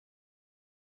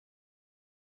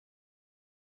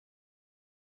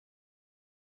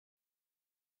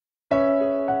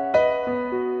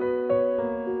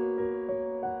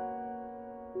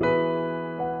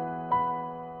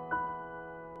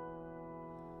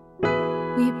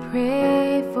We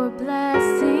pray for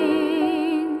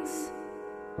blessings.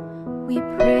 We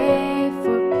pray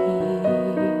for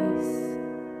peace,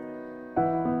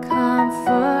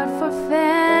 comfort for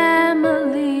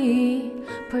family,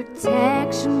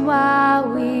 protection while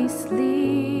we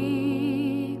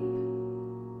sleep.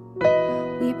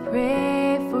 We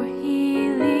pray for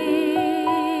healing,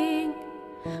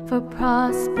 for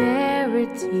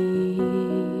prosperity.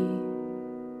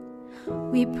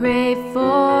 We pray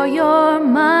for your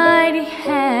mighty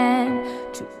hand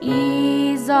to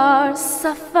ease our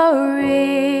suffering,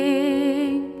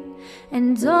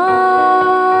 and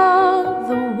all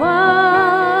the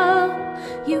while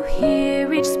you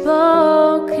hear each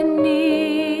spoken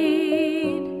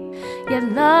need.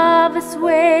 Yet love is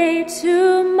way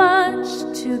too much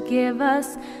to give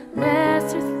us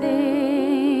lesser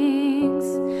things.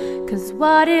 'Cause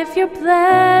what if your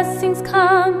blessings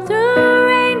come through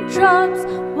raindrops?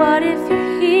 What if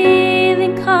your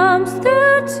healing comes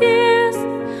through tears?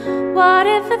 What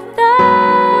if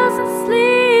 1,000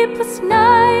 sleepless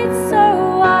nights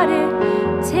are what it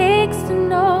takes to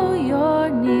know you're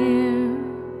near?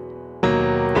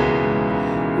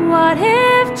 What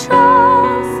if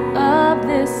trials of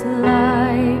this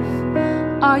life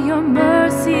are your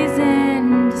mercies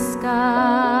in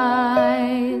disguise?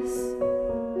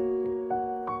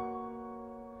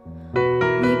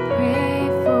 We pray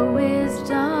for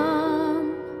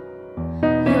wisdom,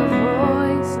 your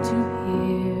voice to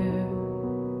hear.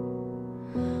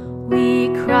 We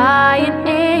cry in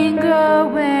anger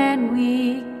when we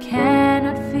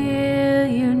cannot feel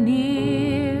you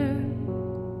near.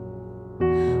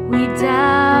 We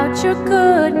doubt your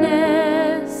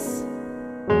goodness,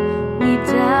 we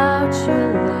doubt your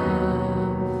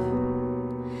love,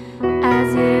 as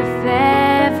if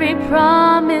every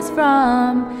promise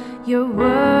from your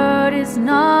word is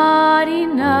not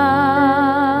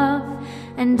enough.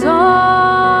 And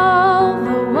all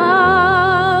the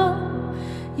while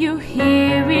you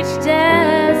hear each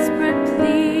desperate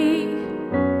plea,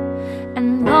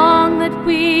 and long that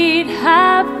we'd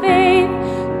have faith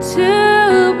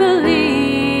to believe.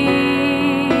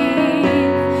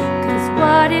 'Cause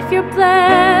what if your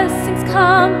blessings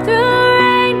come through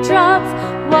raindrops?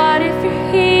 What if your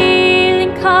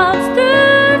healing comes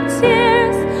through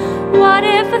tears? What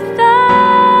if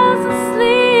 1,000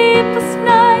 sleepless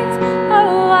nights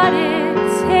are what it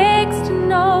takes to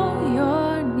know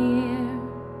you're near?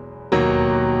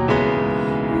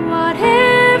 What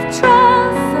if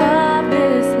trials of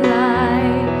this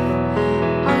life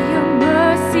are your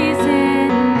mercies in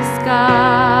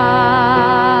disguise?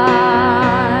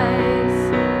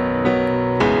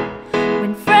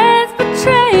 When friends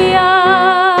betray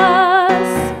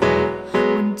us,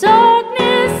 when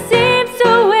darkness seems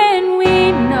to win, we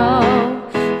know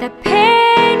that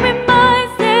pain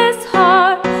reminds this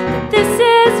heart that this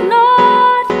is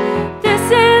not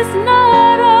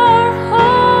our home.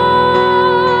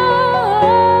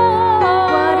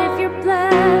 What if your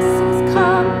blessings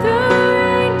come through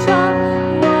raindrop?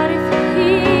 What if your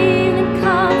healing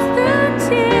comes through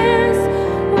tears?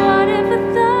 What if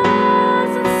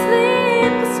 1,000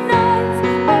 sleepless nights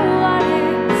are what it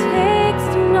takes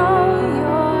to know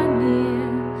you're near?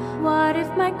 What if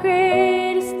my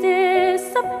greatest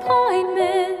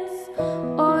disappointments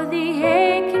or the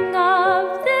aching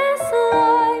of this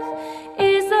life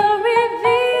is a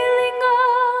revealing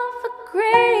of a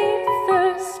great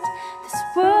thirst this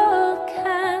world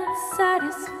can't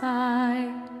satisfy?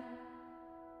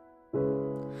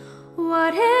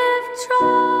 What if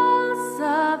trials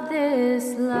of this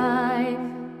life,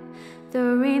 the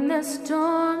rain, the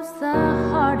storms, the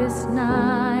hardest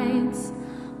nights,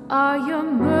 are your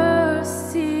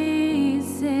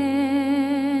mercies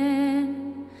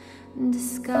in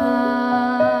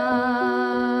disguise?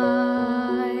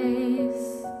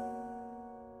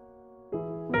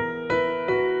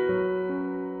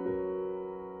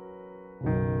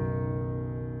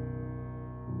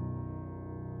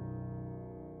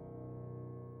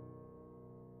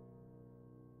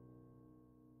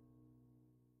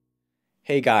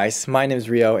 Hey guys, my name is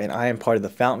Ryo and I am part of the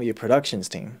Fountainview Productions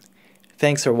team.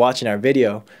 Thanks for watching our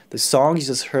video. The song you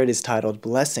just heard is titled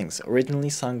Blessings, originally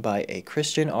sung by a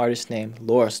Christian artist named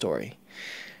Laura Story.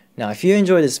 Now if you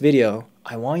enjoyed this video,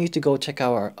 I want you to go check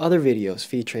out our other videos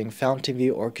featuring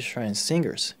Fountainview Orchestra and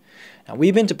singers. Now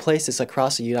we've been to places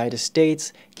across the United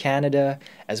States, Canada,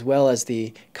 as well as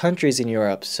the countries in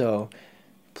Europe, so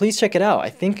please check it out. I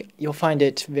think you'll find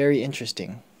it very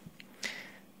interesting.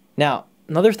 Now,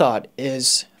 another thought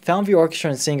is Fountainview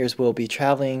Orchestra and singers will be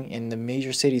traveling in the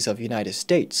major cities of the United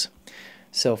States.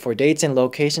 So for dates and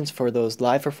locations for those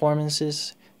live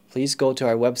performances, please go to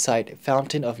our website,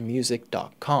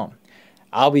 fountainofmusic.com.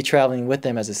 I'll be traveling with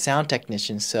them as a sound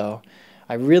technician, so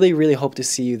I really hope to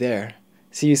see you there.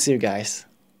 See you soon, guys.